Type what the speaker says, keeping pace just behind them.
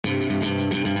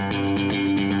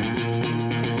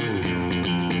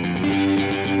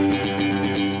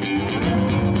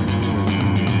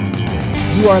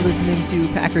You are listening to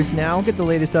Packers Now. Get the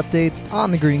latest updates on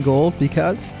the green and gold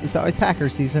because it's always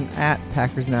Packers season at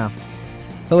Packers Now.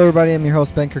 Hello, everybody. I'm your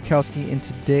host, Ben Kurkowski, and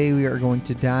today we are going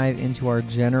to dive into our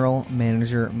General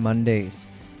Manager Mondays,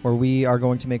 where we are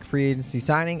going to make free agency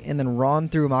signing and then run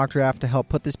through a mock draft to help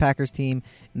put this Packers team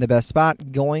in the best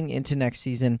spot going into next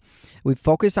season. We've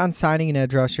focused on signing an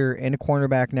edge rusher and a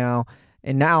cornerback now,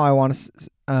 and now I want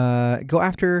to go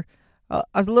after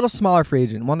a little smaller free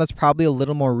agent, one that's probably a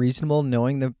little more reasonable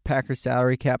knowing the Packers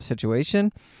salary cap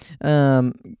situation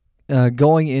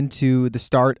going into the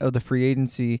start of the free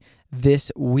agency this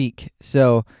week.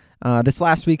 So this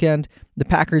last weekend, the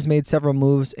Packers made several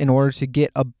moves in order to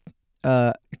get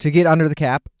under the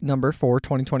cap number for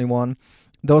 2021.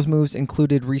 Those moves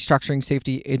included restructuring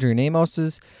safety Adrian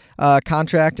Amos's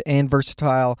contract and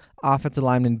versatile offensive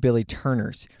lineman Billy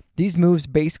Turner's. These moves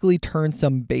basically turned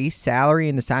some base salary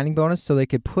into signing bonus so they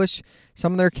could push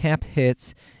some of their cap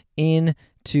hits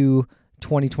into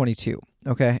 2022.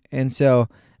 Okay, and so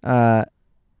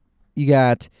you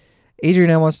got Adrian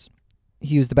Amos.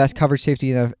 He was the best coverage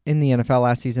safety in the NFL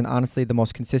last season. Honestly, the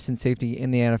most consistent safety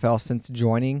in the NFL since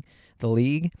joining the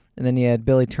league. And then you had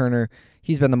Billy Turner.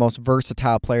 He's been the most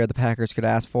versatile player the Packers could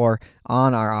ask for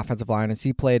on our offensive line, as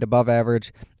he played above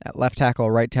average at left tackle,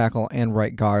 right tackle, and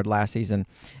right guard last season,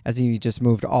 as he just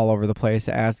moved all over the place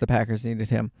as the Packers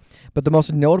needed him. But the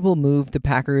most notable move the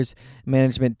Packers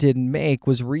management didn't make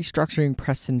was restructuring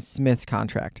Preston Smith's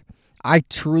contract. I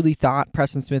truly thought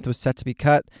Preston Smith was set to be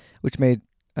cut, which made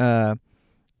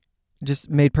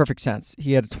perfect sense.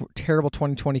 He had a terrible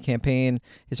 2020 campaign.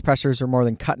 His pressures were more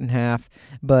than cut in half.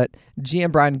 But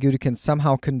GM Brian Gutekunst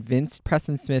somehow convinced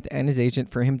Preston Smith and his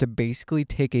agent for him to basically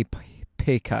take a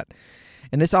pay cut.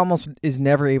 And this almost is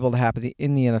never able to happen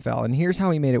in the NFL. And here's how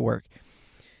he made it work.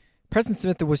 Preston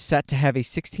Smith was set to have a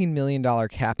 $16 million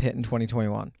cap hit in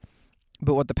 2021.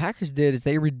 But what the Packers did is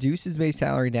they reduced his base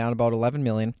salary down about $11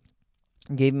 million.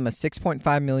 Gave him a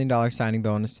 $6.5 million signing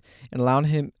bonus and allowed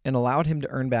him to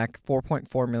earn back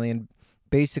 $4.4 million,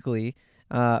 basically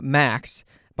max,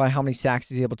 by how many sacks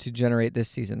he's able to generate this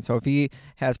season. So if he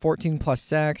has 14 plus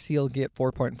sacks, he'll get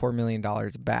 $4.4 million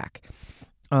back.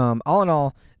 All in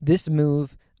all, this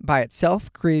move by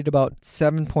itself created about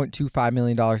 $7.25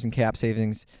 million in cap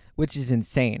savings, which is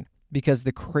insane. Because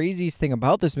the craziest thing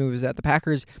about this move is that the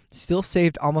Packers still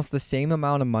saved almost the same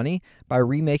amount of money by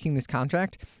remaking this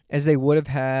contract as they would have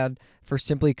had for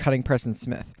simply cutting Preston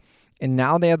Smith. And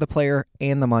now they have the player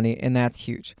and the money, and that's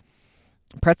huge.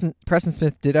 Preston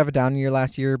Smith did have a down year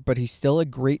last year, but he's still a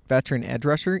great veteran edge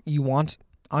rusher you want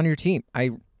on your team.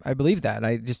 I believe that.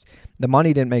 The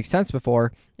money didn't make sense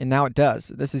before, and now it does.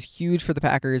 This is huge for the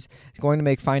Packers. It's going to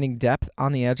make finding depth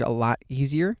on the edge a lot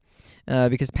easier.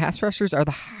 Because pass rushers are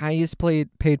the highest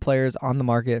paid players on the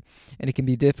market, and it can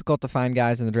be difficult to find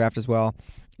guys in the draft as well.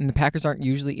 And the Packers aren't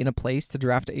usually in a place to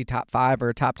draft a top 5 or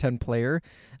a top 10 player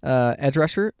edge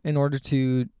rusher in order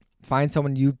to find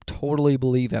someone you totally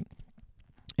believe in.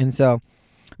 And so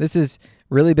this is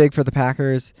really big for the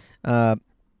Packers.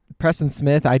 Preston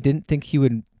Smith, I didn't think he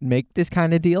would make this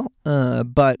kind of deal,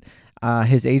 but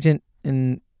his agent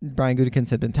and Brian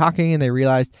Gutekunst had been talking, and they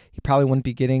realized he probably wouldn't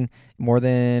be getting more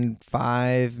than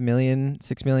 $6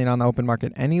 million on the open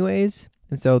market anyways.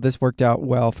 And so this worked out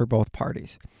well for both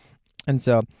parties. And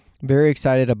so very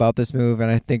excited about this move.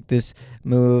 And I think this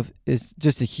move is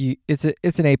just it's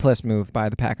an A+ move by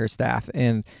the Packers staff,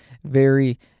 and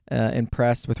very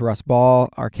impressed with Russ Ball,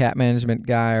 our cap management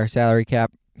guy, our salary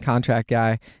cap contract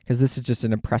guy, because this is just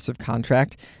an impressive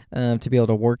contract to be able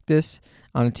to work this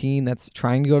on a team that's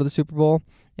trying to go to the Super Bowl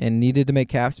and needed to make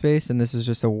cap space, and this was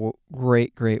just a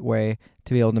great way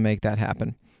to be able to make that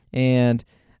happen. And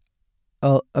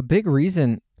a big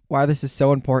reason why this is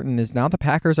so important is now the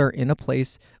Packers are in a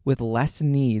place with less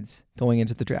needs going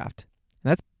into the draft.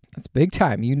 And that's big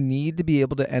time. You need to be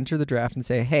able to enter the draft and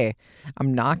say, hey,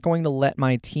 I'm not going to let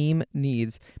my team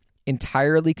needs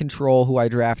entirely control who I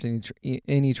draft in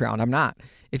each round. I'm not.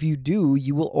 If you do,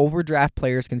 you will overdraft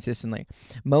players consistently.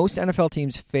 Most NFL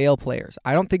teams fail players.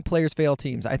 I don't think players fail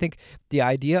teams. I think the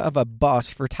idea of a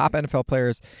bust for top NFL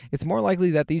players, it's more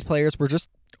likely that these players were just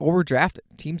overdrafted.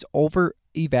 Teams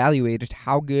over-evaluated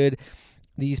how good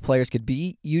these players could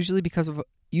be, usually because of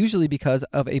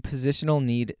a positional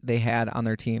need they had on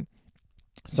their team.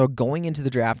 So going into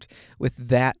the draft with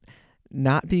that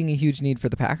not being a huge need for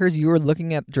the Packers, you are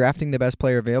looking at drafting the best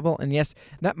player available. And yes,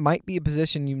 that might be a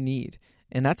position you need,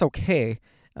 and that's okay.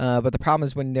 But the problem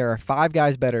is when there are 5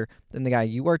 guys better than the guy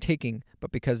you are taking,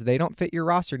 but because they don't fit your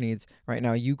roster needs right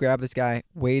now, you grab this guy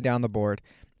way down the board.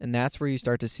 And that's where you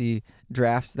start to see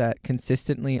drafts that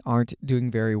consistently aren't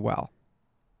doing very well.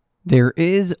 There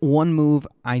is one move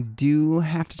I do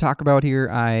have to talk about here.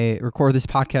 I recorded this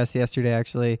podcast yesterday,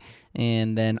 actually,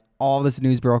 and then all this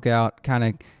news broke out, kind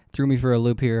of threw me for a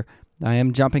loop here. I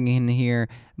am jumping in here,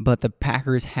 but the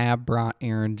Packers have brought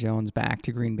Aaron Jones back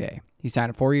to Green Bay. He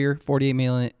signed a 4-year,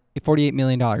 $48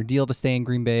 million deal to stay in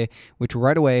Green Bay, which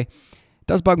right away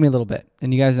does bug me a little bit,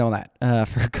 and you guys know that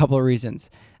for a couple of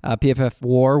reasons. PFF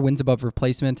WAR, wins above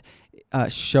replacement,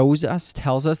 tells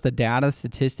us the data,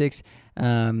 statistics,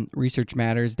 research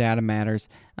matters, data matters.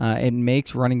 It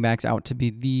makes running backs out to be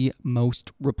the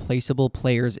most replaceable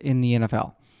players in the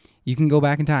NFL. You can go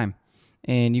back in time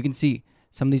and you can see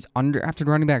some of these undrafted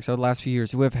running backs over the last few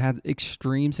years who have had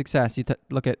extreme success. You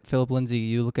look at Philip Lindsay,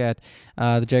 you look at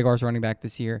the Jaguars running back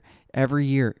this year. Every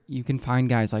year you can find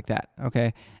guys like that,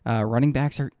 okay? Running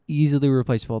backs are easily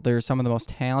replaceable. They're some of the most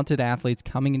talented athletes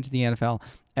coming into the NFL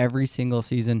every single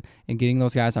season, and getting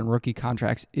those guys on rookie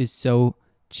contracts is so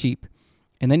cheap.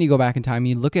 And then you go back in time,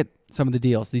 you look at some of the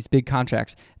deals, these big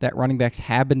contracts that running backs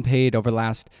have been paid over the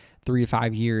last 3 to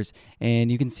 5 years, and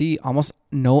you can see almost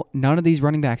none of these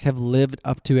running backs have lived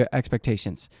up to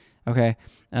expectations. Okay,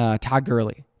 Todd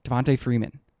Gurley, Devontae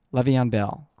Freeman, Le'Veon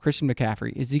Bell, Christian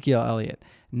McCaffrey, Ezekiel Elliott.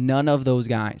 None of those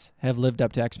guys have lived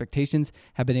up to expectations,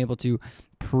 have been able to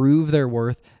prove their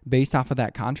worth based off of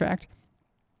that contract.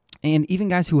 And even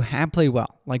guys who have played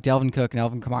well, like Dalvin Cook and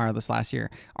Alvin Kamara this last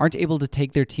year, aren't able to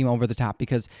take their team over the top,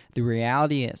 because the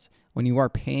reality is, when you are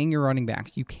paying your running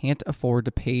backs, you can't afford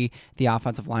to pay the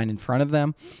offensive line in front of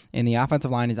them. And the offensive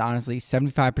line is honestly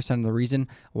 75% of the reason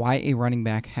why a running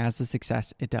back has the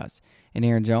success it does. And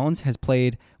Aaron Jones has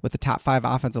played with the top 5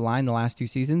 offensive line the last 2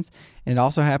 seasons, and it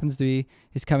also happens to be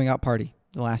his coming out party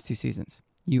the last 2 seasons.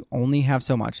 You only have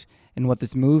so much. And what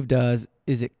this move does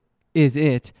is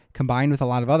it, combined with a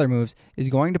lot of other moves, is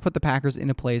going to put the Packers in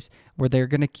a place where they're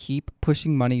going to keep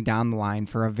pushing money down the line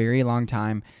for a very long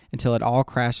time until it all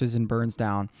crashes and burns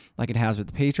down, like it has with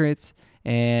the Patriots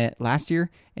last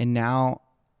year, and now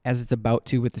as it's about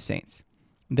to with the Saints.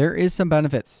 There is some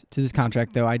benefits to this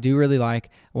contract, though, I do really like.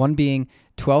 One being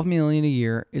 $12 million a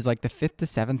year is like the 5th to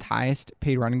 7th highest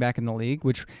paid running back in the league,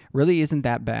 which really isn't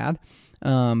that bad.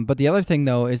 But the other thing,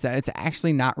 though, is that it's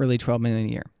actually not really $12 million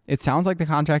a year. It sounds like the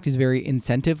contract is very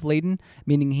incentive-laden,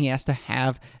 meaning he has to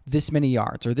have this many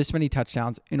yards or this many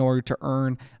touchdowns in order to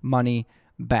earn money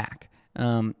back.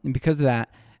 And because of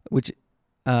that, which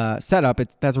setup,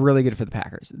 that's really good for the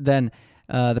Packers. Then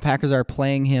the Packers are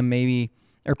paying him maybe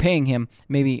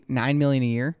 $9 million a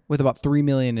year with about $3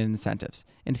 million in incentives.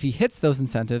 And if he hits those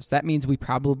incentives, that means we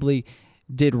probably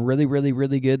did really, really,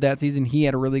 really good that season. He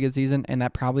had a really good season, and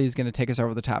that probably is going to take us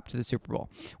over the top to the Super Bowl,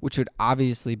 which would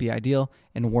obviously be ideal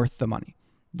and worth the money.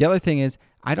 The other thing is,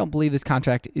 I don't believe this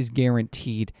contract is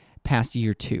guaranteed past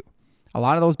year 2. A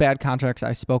lot of those bad contracts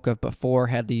I spoke of before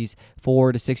had these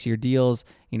 4 to 6 year deals.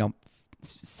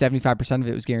 75% of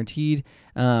it was guaranteed.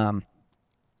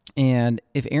 And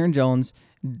if Aaron Jones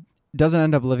doesn't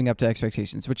end up living up to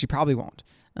expectations, which he probably won't,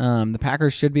 the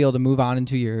Packers should be able to move on in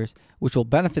 2 years, which will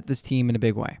benefit this team in a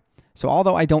big way. So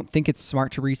although I don't think it's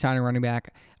smart to re-sign a running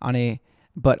back on a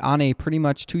pretty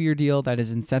much 2-year deal that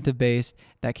is incentive-based,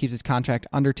 that keeps his contract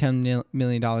under $10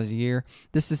 million a year,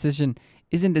 this decision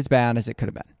isn't as bad as it could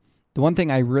have been. The one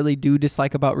thing I really do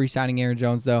dislike about re-signing Aaron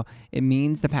Jones, though, it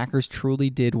means the Packers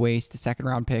truly did waste a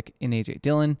second-round pick in A.J.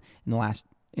 Dillon in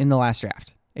the last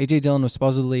draft. A.J. Dillon was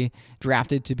supposedly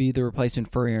drafted to be the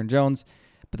replacement for Aaron Jones,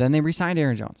 but then they re-signed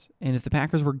Aaron Jones. And if the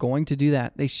Packers were going to do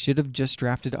that, they should have just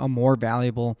drafted a more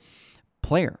valuable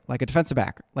player, like a defensive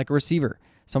back, like a receiver,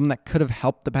 someone that could have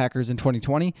helped the Packers in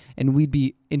 2020, and we'd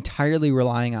be entirely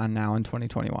relying on now in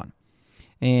 2021.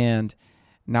 And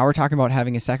now we're talking about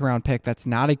having a second-round pick that's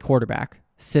not a quarterback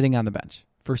sitting on the bench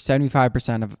for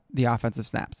 75% of the offensive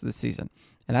snaps this season.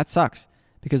 And that sucks,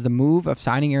 because the move of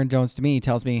signing Aaron Jones to me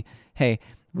tells me, hey,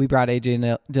 we brought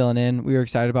A.J. Dillon in. We were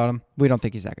excited about him. We don't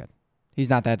think he's that good. He's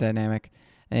not that dynamic.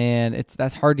 And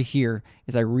that's hard to hear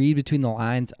as I read between the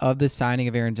lines of this signing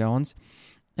of Aaron Jones,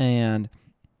 and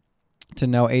to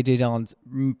know A.J. Dillon's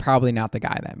probably not the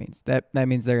guy. That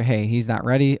means he's not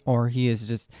ready, or he is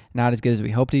just not as good as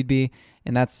we hoped he'd be.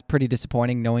 And that's pretty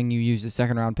disappointing, knowing you used a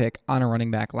second-round pick on a running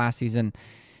back last season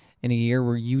in a year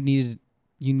where you need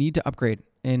to upgrade.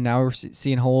 And now we're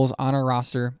seeing holes on our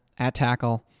roster at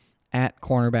tackle, at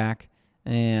cornerback,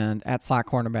 and at slot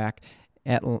cornerback,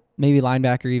 at maybe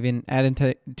linebacker, even at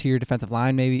interior defensive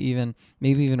line, maybe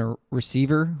even a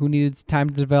receiver who needed time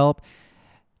to develop.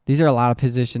 These are a lot of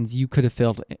positions you could have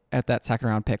filled at that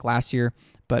second-round pick last year,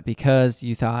 but because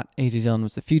you thought A.J. Dillon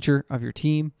was the future of your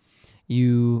team,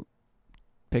 you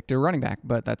picked a running back.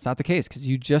 But that's not the case, because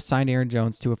you just signed Aaron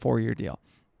Jones to a 4-year deal.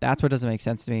 That's what doesn't make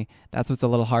sense to me. That's what's a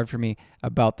little hard for me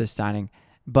about this signing.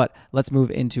 But let's move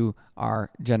into our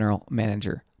general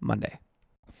manager Monday.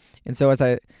 And so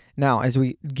as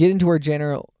we get into our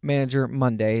general manager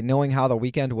Monday, knowing how the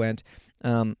weekend went,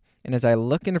 and as I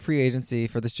look into free agency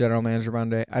for this general manager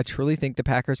Monday, I truly think the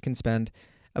Packers can spend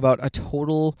about a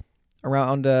total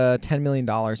around $10 million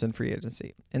in free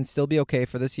agency and still be okay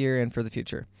for this year and for the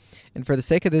future. And for the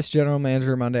sake of this general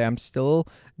manager Monday, I'm still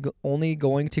only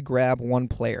going to grab one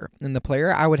player. And the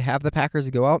player I would have the Packers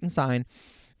go out and sign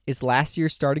is last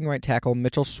year's starting right tackle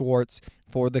Mitchell Schwartz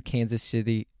for the Kansas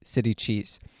City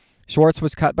Chiefs. Schwartz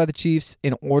was cut by the Chiefs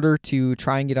in order to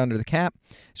try and get under the cap.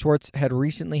 Schwartz had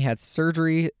recently had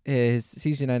surgery. His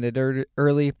season ended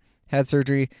early, had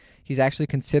surgery. He's actually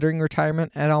considering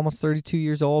retirement at almost 32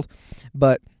 years old.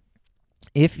 But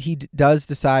if he does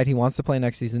decide he wants to play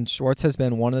next season, Schwartz has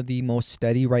been one of the most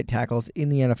steady right tackles in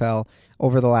the NFL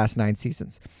over the last 9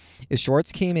 seasons. If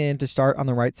Schwartz came in to start on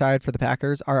the right side for the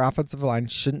Packers, our offensive line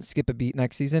shouldn't skip a beat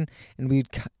next season, and we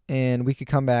could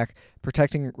come back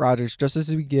protecting Rodgers just as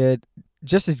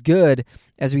good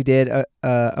as we did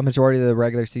a majority of the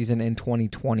regular season in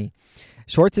 2020.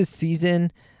 Schwartz's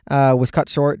season was cut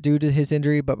short due to his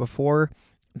injury, but before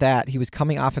that, he was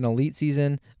coming off an elite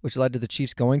season, which led to the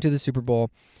Chiefs going to the Super Bowl.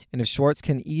 And if Schwartz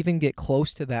can even get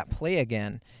close to that play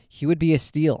again, he would be a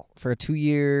steal for a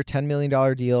 2-year, $10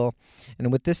 million deal.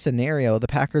 And with this scenario, the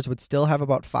Packers would still have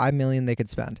about $5 million they could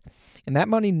spend. And that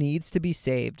money needs to be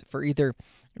saved for either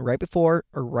right before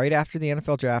or right after the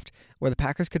NFL draft, where the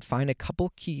Packers could find a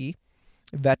couple key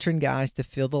veteran guys to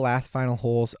fill the last final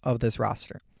holes of this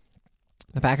roster.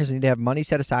 The Packers need to have money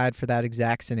set aside for that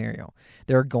exact scenario.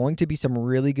 There are going to be some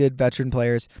really good veteran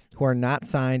players who are not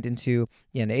signed into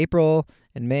the end of April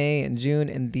and May and June,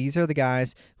 and these are the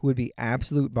guys who would be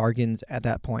absolute bargains at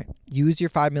that point. Use your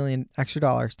 $5 million extra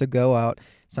dollars to go out,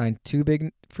 sign 2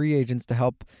 big free agents to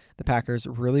help the Packers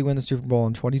really win the Super Bowl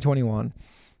in 2021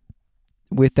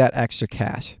 with that extra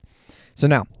cash. So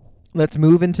now, let's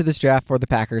move into this draft for the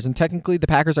Packers. And technically, the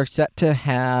Packers are set to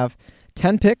have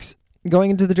 10 picks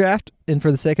going into the draft, and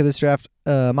for the sake of this draft,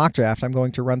 mock draft, I'm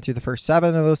going to run through the first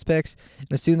 7 of those picks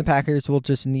and assume the Packers will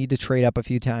just need to trade up a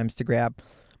few times to grab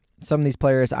some of these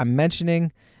players I'm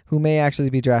mentioning who may actually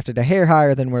be drafted a hair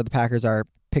higher than where the Packers are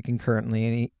picking currently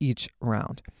in each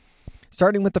round.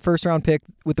 Starting with the first round pick,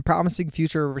 with the promising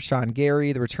future of Rashawn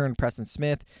Gary, the return of Preston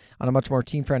Smith on a much more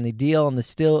team-friendly deal, and the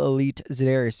still elite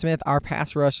Zadarius Smith, our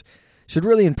pass rush should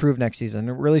really improve next season.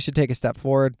 It really should take a step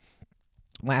forward.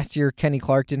 Last year, Kenny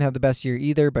Clark didn't have the best year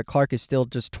either, but Clark is still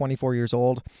just 24 years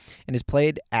old and has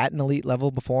played at an elite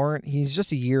level before. He's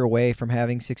just a year away from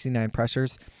having 69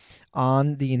 pressures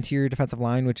on the interior defensive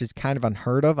line, which is kind of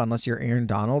unheard of unless you're Aaron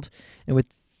Donald. And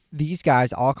with these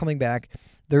guys all coming back,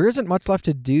 there isn't much left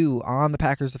to do on the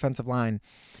Packers defensive line.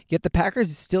 Yet the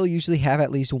Packers still usually have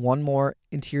at least one more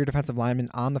interior defensive lineman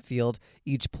on the field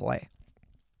each play.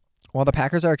 While the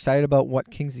Packers are excited about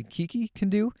what Kingsley Keke can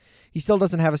do, he still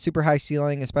doesn't have a super high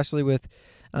ceiling, especially with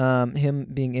him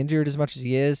being injured as much as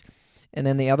he is. And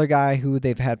then the other guy who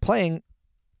they've had playing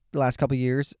the last couple of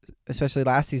years, especially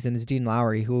last season, is Dean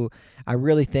Lowry, who I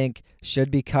really think should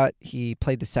be cut. He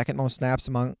played the second most snaps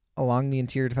along the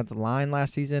interior defensive line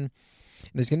last season.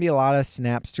 And there's going to be a lot of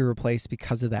snaps to replace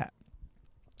because of that.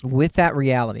 With that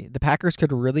reality, the Packers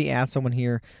could really add someone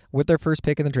here with their first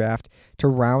pick in the draft to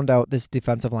round out this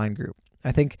defensive line group.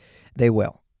 I think they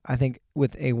will. I think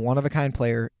with a one-of-a-kind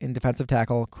player in defensive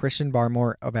tackle, Christian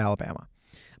Barmore of Alabama.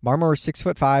 Barmore is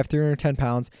 6'5", 310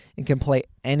 pounds, and can play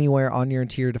anywhere on your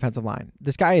interior defensive line.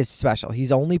 This guy is special.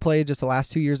 He's only played just the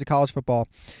last 2 years of college football,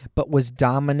 but was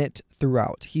dominant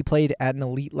throughout. He played at an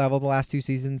elite level the last 2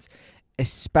 seasons,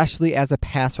 especially as a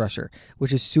pass rusher,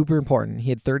 which is super important.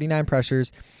 He had 39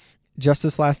 pressures just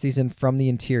this last season from the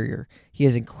interior. He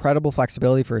has incredible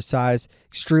flexibility for his size,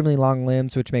 extremely long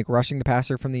limbs, which make rushing the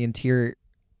passer from the interior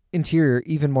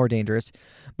even more dangerous.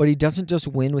 But he doesn't just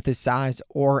win with his size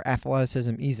or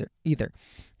athleticism either.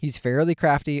 He's fairly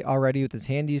crafty already with his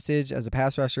hand usage as a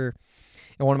pass rusher.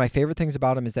 And one of my favorite things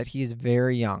about him is that he is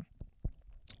very young.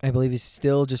 I believe he's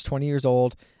still just 20 years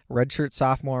old, redshirt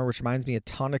sophomore, which reminds me a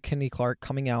ton of Kenny Clark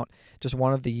coming out, just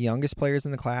one of the youngest players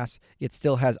in the class, yet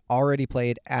still has already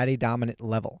played at a dominant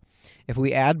level. If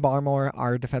we add Barmore,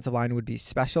 our defensive line would be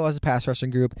special as a pass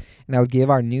rushing group, and that would give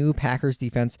our new Packers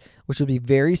defense, which would be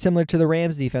very similar to the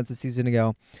Rams defense a season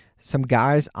ago, some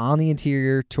guys on the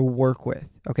interior to work with.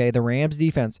 Okay, the Rams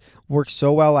defense worked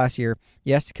so well last year,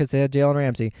 yes, because they had Jalen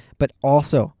Ramsey, but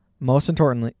also, most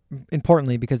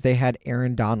importantly, because they had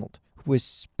Aaron Donald, who was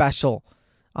special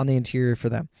on the interior for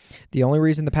them. The only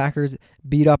reason the Packers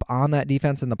beat up on that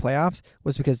defense in the playoffs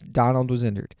was because Donald was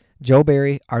injured. Joe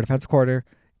Barry, our defensive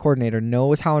coordinator,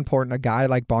 knows how important a guy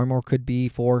like Barmore could be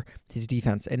for his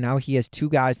defense. And now he has two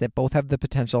guys that both have the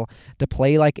potential to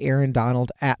play like Aaron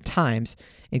Donald at times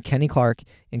in Kenny Clark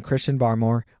and Christian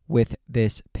Barmore with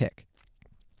this pick.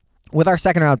 With our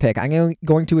second round pick, I'm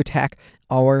going to attack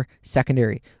our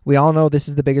secondary. We all know this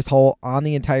is the biggest hole on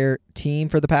the entire team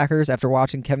for the Packers after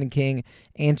watching Kevin King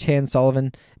and Chan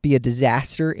Sullivan be a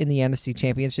disaster in the NFC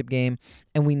Championship game,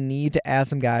 and we need to add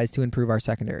some guys to improve our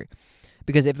secondary.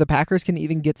 Because if the Packers can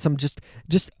even get some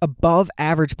just above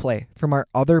average play from our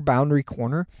other boundary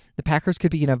corner, the Packers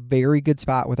could be in a very good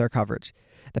spot with our coverage.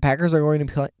 The Packers are going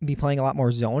to be playing a lot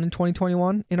more zone in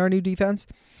 2021 in our new defense,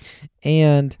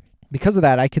 and because of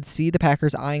that, I could see the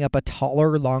Packers eyeing up a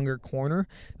taller, longer corner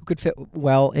who could fit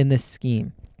well in this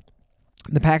scheme.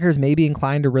 The Packers may be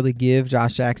inclined to really give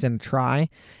Josh Jackson a try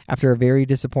after a very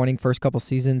disappointing first couple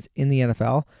seasons in the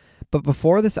NFL. But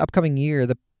before this upcoming year,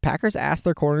 the Packers asked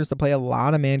their corners to play a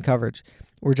lot of man coverage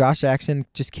where Josh Jackson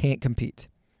just can't compete.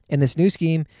 In this new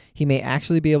scheme, he may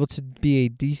actually be able to be a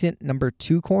decent number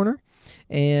 2 corner.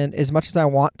 And as much as I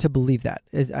want to believe that,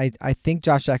 I think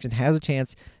Josh Jackson has a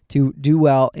chance to do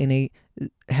well in a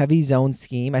heavy zone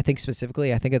scheme. I think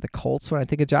specifically, I think of the Colts when I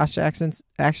think of Josh Jackson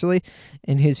actually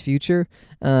in his future,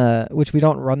 which we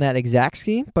don't run that exact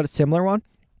scheme, but a similar one.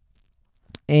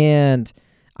 And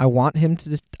I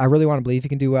really want to believe he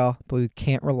can do well, but we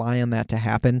can't rely on that to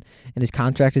happen. And his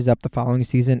contract is up the following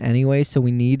season anyway, so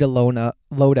we need to load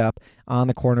up on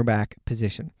the cornerback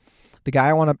position. The guy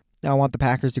I want the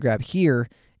Packers to grab here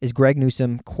is Greg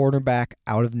Newsome, quarterback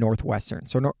out of Northwestern.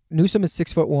 So Newsome is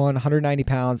 6'1", 190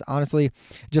 pounds. Honestly,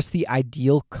 just the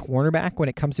ideal cornerback when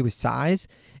it comes to his size.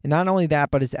 And not only that,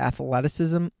 but his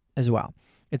athleticism as well.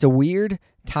 It's a weird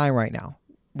time right now.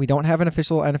 We don't have an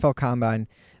official NFL combine,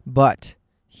 but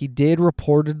he did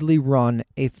reportedly run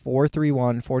a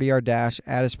 4.31 40-yard dash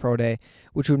at his pro day,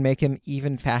 which would make him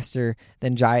even faster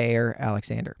than Jaire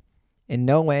Alexander. In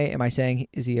no way am I saying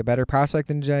is he a better prospect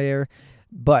than Jaire,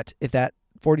 but if that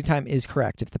 40 time is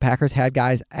correct, if the Packers had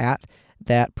guys at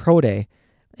that pro day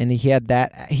and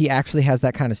he actually has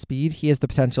that kind of speed, he has the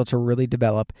potential to really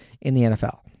develop in the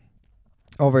NFL.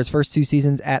 Over his first 2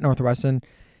 seasons at Northwestern,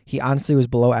 he honestly was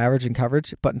below average in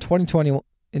coverage, but in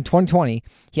 2020,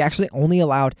 he actually only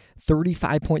allowed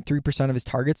 35.3% of his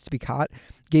targets to be caught,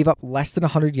 gave up less than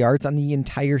 100 yards on the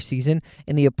entire season,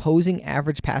 and the opposing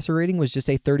average passer rating was just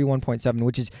a 31.7,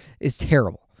 which is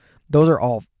terrible. Those are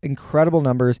all incredible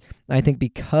numbers. And I think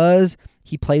because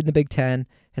he played in the Big Ten,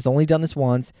 has only done this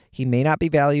once, he may not be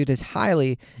valued as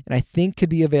highly, and I think could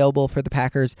be available for the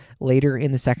Packers later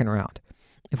in the second round.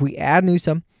 If we add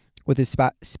Newsome with his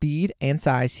speed and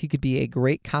size, he could be a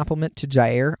great complement to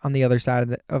Jaire on the other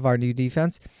side of our new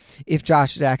defense if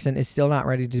Josh Jackson is still not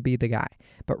ready to be the guy,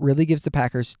 but really gives the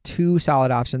Packers 2 solid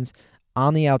options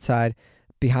on the outside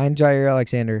behind Jaire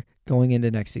Alexander going into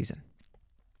next season.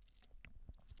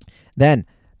 Then,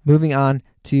 moving on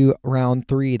to round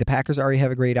 3, the Packers already have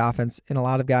a great offense and a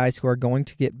lot of guys who are going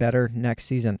to get better next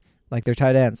season, like their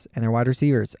tight ends and their wide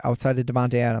receivers outside of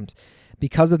Davante Adams.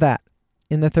 Because of that,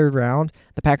 in the third round,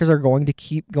 the Packers are going to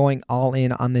keep going all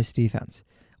in on this defense.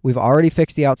 We've already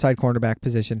fixed the outside cornerback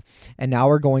position, and now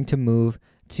we're going to move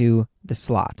to the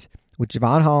slot with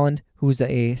Javon Holland, who's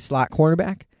a slot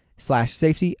cornerback /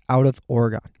 safety out of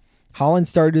Oregon. Holland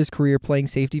started his career playing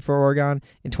safety for Oregon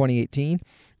in 2018,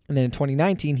 and then in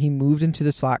 2019, he moved into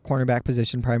the slot cornerback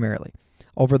position primarily.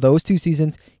 Over those 2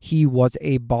 seasons, he was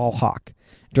a ball hawk.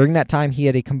 During that time, he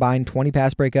had a combined 20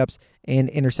 pass breakups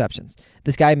and interceptions.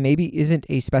 This guy maybe isn't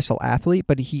a special athlete,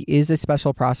 but he is a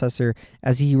special processor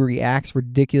as he reacts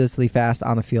ridiculously fast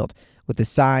on the field with his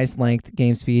size, length,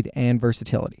 game speed, and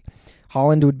versatility.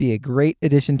 Holland would be a great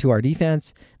addition to our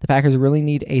defense. The Packers really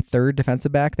need a third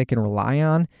defensive back they can rely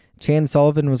on. Chan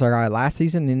Sullivan was our guy last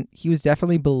season, and he was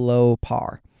definitely below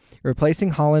par.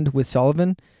 Replacing Sullivan with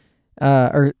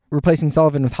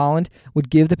Holland would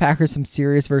give the Packers some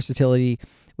serious versatility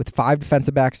with 5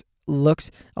 defensive backs looks,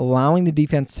 allowing the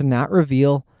defense to not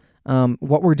reveal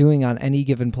what we're doing on any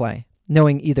given play.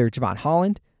 Knowing either Javon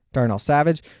Holland, Darnell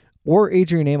Savage, or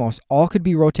Adrian Amos all could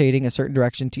be rotating a certain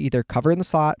direction to either cover in the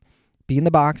slot, be in the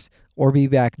box, or be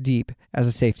back deep as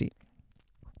a safety.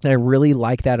 And I really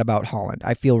like that about Holland.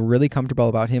 I feel really comfortable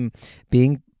about him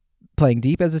playing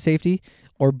deep as a safety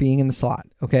or being in the slot,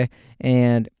 okay?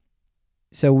 And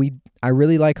so I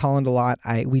really like Holland a lot.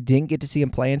 We didn't get to see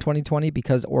him play in 2020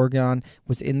 because Oregon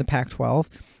was in the Pac-12,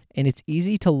 and it's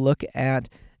easy to look at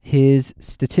his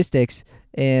statistics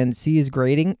and see his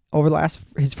grading over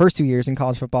his first 2 years in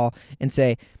college football and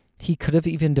say he could have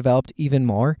even developed even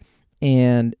more.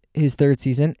 and his third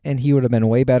season, and he would have been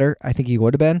way better. I think he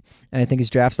would have been, and I think his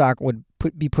draft stock would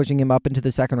be pushing him up into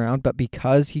the second round. But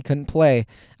because he couldn't play,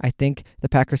 I think the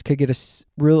Packers could get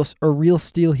a real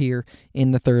steal here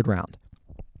in the third round.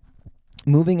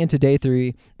 Moving into day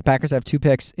 3, the Packers have 2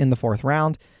 picks in the 4th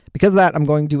round. Because of that, I'm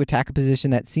going to attack a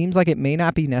position that seems like it may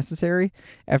not be necessary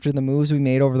after the moves we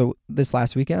made over this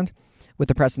last weekend. With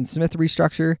the Preston Smith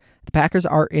restructure, the Packers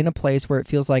are in a place where it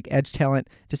feels like edge talent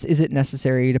just isn't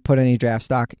necessary to put any draft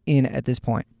stock in at this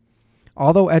point.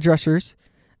 Although edge rushers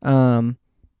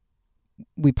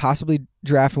we possibly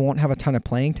draft won't have a ton of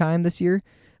playing time this year,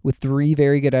 with 3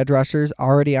 very good edge rushers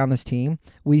already on this team,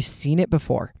 we've seen it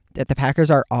before, that the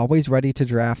Packers are always ready to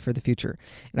draft for the future.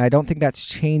 And I don't think that's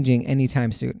changing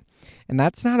anytime soon. And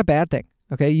that's not a bad thing,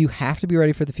 okay? You have to be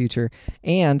ready for the future.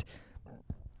 And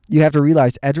you have to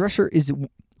realize edge rusher is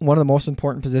one of the most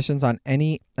important positions on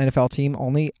any NFL team,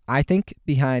 only, I think,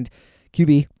 behind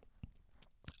QB,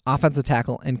 offensive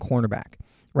tackle, and cornerback.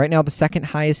 Right now, the second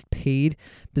highest paid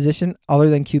position other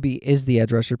than QB is the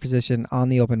edge rusher position on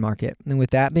the open market. And with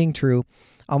that being true,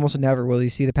 almost never will you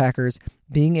see the Packers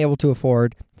being able to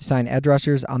afford to sign edge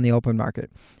rushers on the open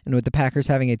market. And with the Packers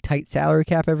having a tight salary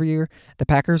cap every year, the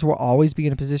Packers will always be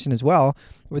in a position as well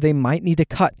where they might need to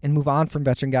cut and move on from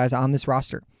veteran guys on this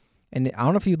roster. And I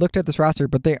don't know if you looked at this roster,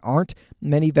 but there aren't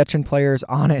many veteran players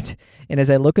on it. And as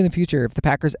I look in the future, if the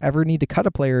Packers ever need to cut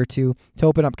a player or two to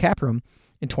open up cap room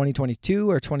in 2022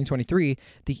 or 2023,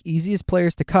 the easiest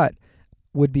players to cut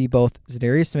would be both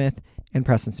Za'Darius Smith and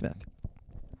Preston Smith.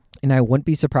 And I wouldn't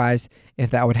be surprised if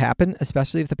that would happen,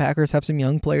 especially if the Packers have some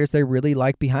young players they really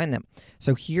like behind them.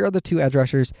 So here are the 2 edge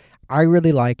rushers I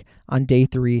really like on day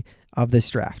 3 of this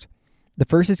draft. The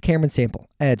first is Cameron Sample,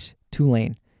 edge,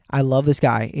 Tulane. I love this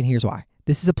guy, and here's why.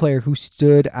 This is a player who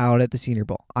stood out at the Senior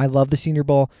Bowl. I love the Senior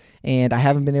Bowl, and I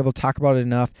haven't been able to talk about it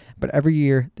enough, but every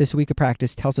year, this week of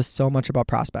practice tells us so much about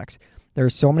prospects. There are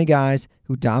so many guys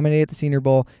who dominated the Senior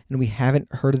Bowl, and we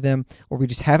haven't heard of them, or we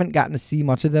just haven't gotten to see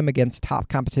much of them against top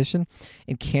competition,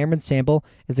 and Cameron Sample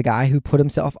is a guy who put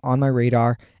himself on my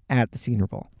radar at the Senior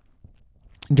Bowl.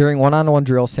 During one-on-one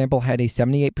drills, Sample had a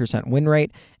 78% win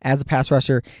rate as a pass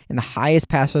rusher and the highest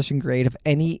pass rushing grade of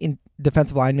any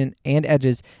defensive lineman and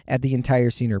edges at the entire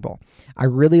Senior Bowl. I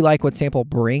really like what Sample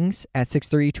brings at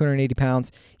 6'3", 280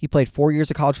 pounds. He played 4 years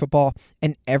of college football,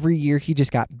 and every year he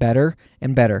just got better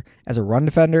and better as a run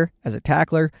defender, as a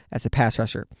tackler, as a pass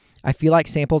rusher. I feel like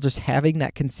Sample just having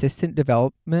that consistent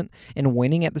development and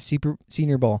winning at the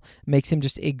Senior Bowl makes him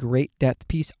just a great depth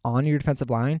piece on your defensive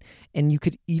line, and you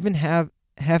could even have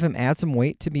him add some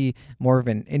weight to be more of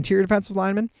an interior defensive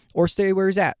lineman or stay where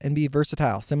he's at and be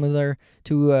versatile, similar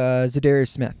to Za'Darius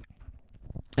Smith.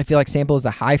 I feel like Sample is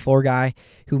a high floor guy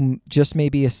who just may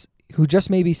be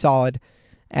solid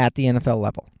at the NFL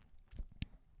level.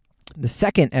 The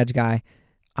second edge guy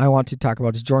I want to talk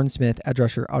about is Jordan Smith, edge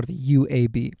rusher out of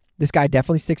UAB. This guy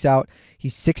definitely sticks out.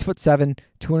 He's 6'7",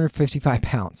 255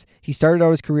 pounds. He started out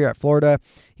his career at Florida.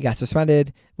 He got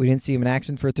suspended. We didn't see him in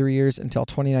action for 3 years until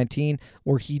 2019,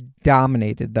 where he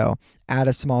dominated, though, at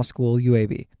a small school,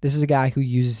 UAB. This is a guy who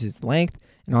uses his length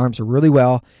and arms really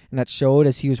well, and that showed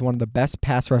as he was one of the best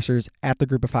pass rushers at the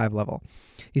Group of 5 level.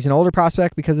 He's an older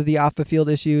prospect because of the off-the-field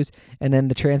issues and then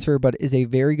the transfer, but is a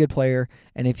very good player,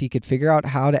 and if he could figure out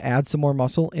how to add some more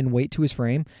muscle and weight to his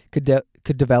frame,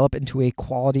 could develop into a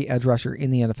quality edge rusher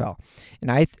in the NFL.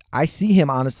 And I see him,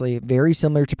 honestly, very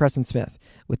similar to Preston Smith.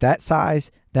 With that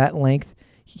size, that length,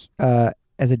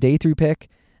 as a day 3 pick,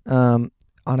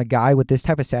 on a guy with this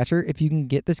type of stature, if you can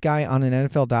get this guy on an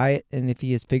NFL diet and if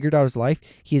he has figured out his life,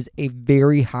 he has a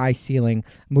very high ceiling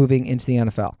moving into the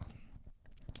NFL.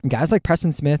 Guys like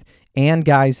Preston Smith and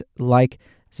guys like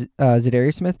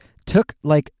Za'Darius Smith took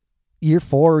like year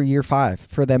 4 or year 5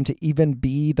 for them to even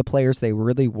be the players they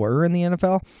really were in the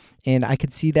NFL. And I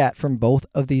could see that from both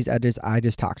of these edges I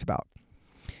just talked about.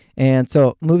 And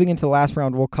so moving into the last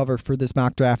round, we'll cover for this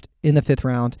mock draft in the 5th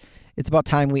round. It's about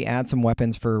time we add some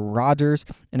weapons for Rodgers,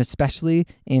 and especially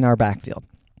in our backfield.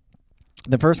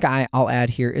 The first guy I'll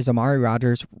add here is Amari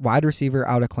Rodgers, wide receiver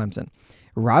out of Clemson.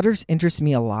 Rodgers interests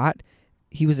me a lot.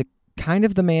 He was kind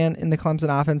of the man in the Clemson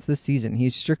offense this season.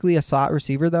 He's strictly a slot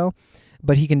receiver, though,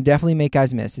 but he can definitely make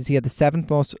guys miss, as he had the 7th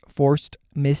most forced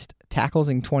missed tackles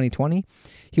in 2020.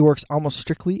 He works almost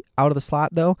strictly out of the slot,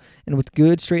 though, and with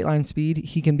good straight line speed,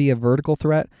 he can be a vertical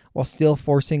threat while still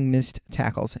forcing missed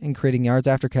tackles and creating yards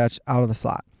after catch out of the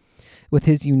slot. With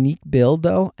his unique build,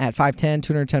 though, at 5'10",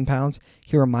 210 pounds,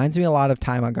 he reminds me a lot of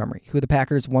Ty Montgomery, who the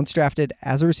Packers once drafted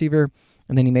as a receiver,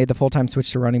 and then he made the full-time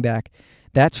switch to running back.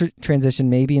 That transition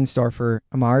may be in store for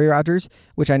Amari Rodgers,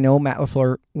 which I know Matt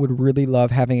LaFleur would really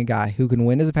love, having a guy who can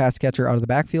win as a pass catcher out of the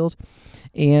backfield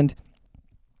and,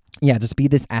 just be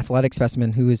this athletic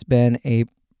specimen who has been a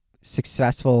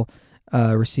successful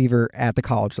receiver at the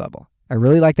college level. I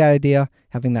really like that idea,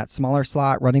 having that smaller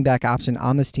slot running back option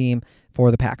on this team for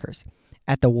the Packers.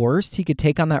 At the worst, he could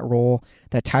take on that role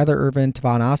that Tyler Ervin,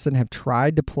 Tavon Austin have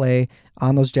tried to play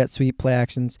on those jet sweep play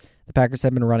actions the Packers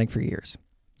have been running for years.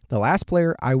 The last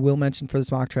player I will mention for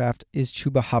this mock draft is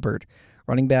Chuba Hubbard,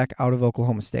 running back out of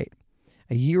Oklahoma State.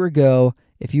 A year ago,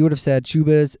 if you would have said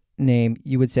Chuba's name,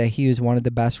 you would say he was one of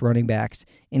the best running backs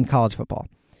in college football,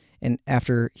 and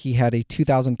after he had a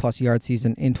 2,000-plus yard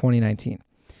season in 2019.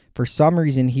 For some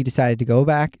reason, he decided to go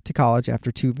back to college after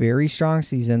 2 very strong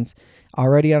seasons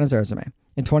already on his resume.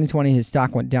 In 2020, his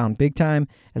stock went down big time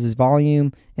as his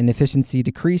volume and efficiency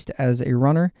decreased as a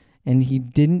runner, and he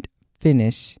didn't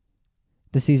finish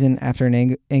the season after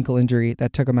an ankle injury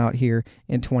that took him out here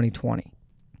in 2020.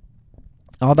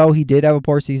 Although he did have a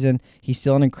poor season, he's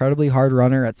still an incredibly hard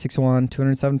runner at 6'1",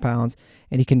 207 pounds,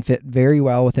 and he can fit very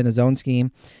well within his own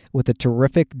scheme with a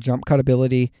terrific jump cut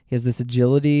ability. He has this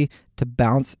agility to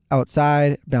bounce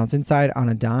outside, bounce inside on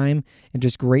a dime, and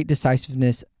just great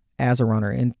decisiveness as a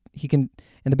runner. And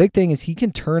the big thing is he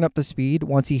can turn up the speed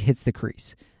once he hits the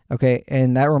crease. Okay,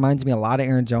 and that reminds me a lot of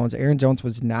Aaron Jones. Aaron Jones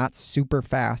was not super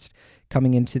fast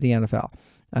coming into the NFL.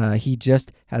 He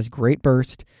just has great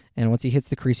burst, and once he hits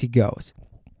the crease, he goes.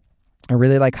 I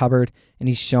really like Hubbard, and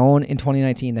he's shown in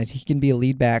 2019 that he can be a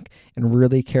lead back and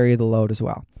really carry the load as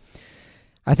well.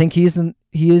 I think he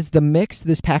is the mix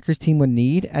this Packers team would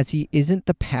need, as he isn't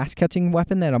the pass-catching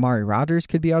weapon that Amari Rodgers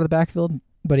could be out of the backfield,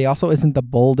 but he also isn't the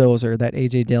bulldozer that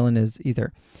A.J. Dillon is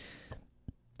either.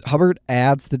 Hubbard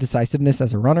adds the decisiveness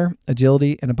as a runner,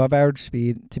 agility, and above-average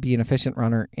speed to be an efficient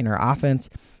runner in our offense.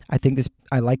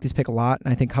 I like this pick a lot,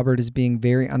 and I think Hubbard is being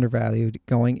very undervalued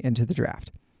going into the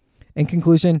draft. In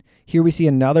conclusion, here we see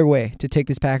another way to take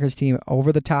this Packers team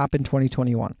over the top in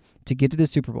 2021 to get to the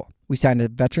Super Bowl. We signed a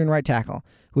veteran right tackle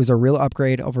who is a real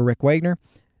upgrade over Rick Wagner,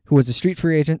 who was a street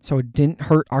free agent, so it didn't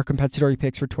hurt our compensatory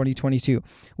picks for 2022,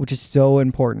 which is so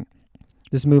important.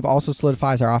 This move also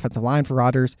solidifies our offensive line for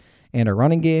Rodgers and our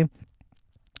running game.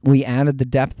 We added the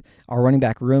depth our running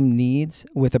back room needs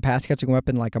with a pass-catching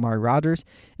weapon like Amari Rodgers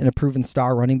and a proven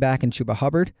star running back in Chuba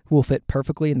Hubbard, who will fit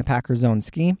perfectly in the Packers' zone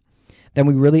scheme. Then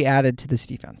we really added to this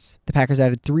defense. The Packers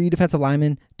added 3 defensive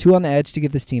linemen, 2 on the edge to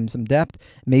give this team some depth,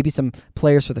 maybe some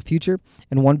players for the future,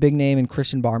 and 1 big name in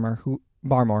Christian Barmore,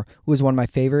 who is one of my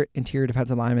favorite interior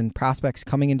defensive lineman prospects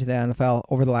coming into the NFL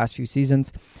over the last few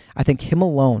seasons. I think him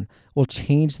alone will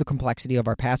change the complexity of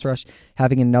our pass rush,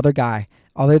 having another guy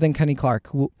other than Kenny Clark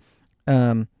who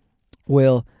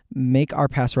will make our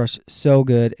pass rush so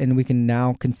good, and we can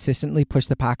now consistently push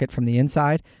the pocket from the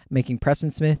inside, making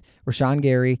Preston Smith, Rashawn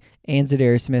Gary, and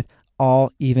Zadarius Smith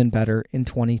all even better in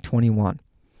 2021.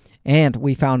 And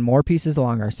we found more pieces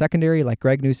along our secondary like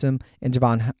Greg Newsome and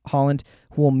Javon Holland,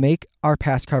 who will make our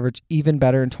pass coverage even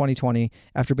better in 2020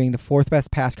 after being the 4th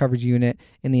best pass coverage unit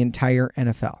in the entire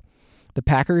NFL. The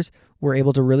Packers were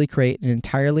able to really create an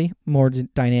entirely more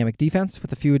dynamic defense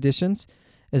with a few additions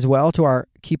as well to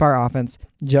keep our offense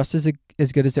just as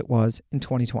good as it was in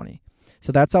 2020.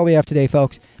 So that's all we have today,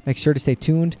 folks. Make sure to stay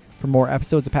tuned for more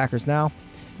episodes of Packers Now.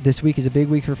 This week is a big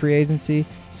week for free agency,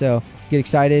 so get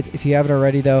excited. If you haven't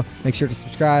already, though, make sure to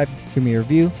subscribe, give me a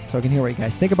review so I can hear what you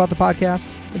guys think about the podcast,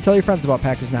 and tell your friends about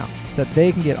Packers Now so that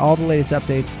they can get all the latest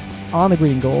updates on the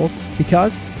green and gold,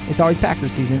 because it's always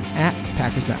Packers season at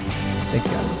Packers Now. Thanks,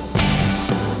 guys.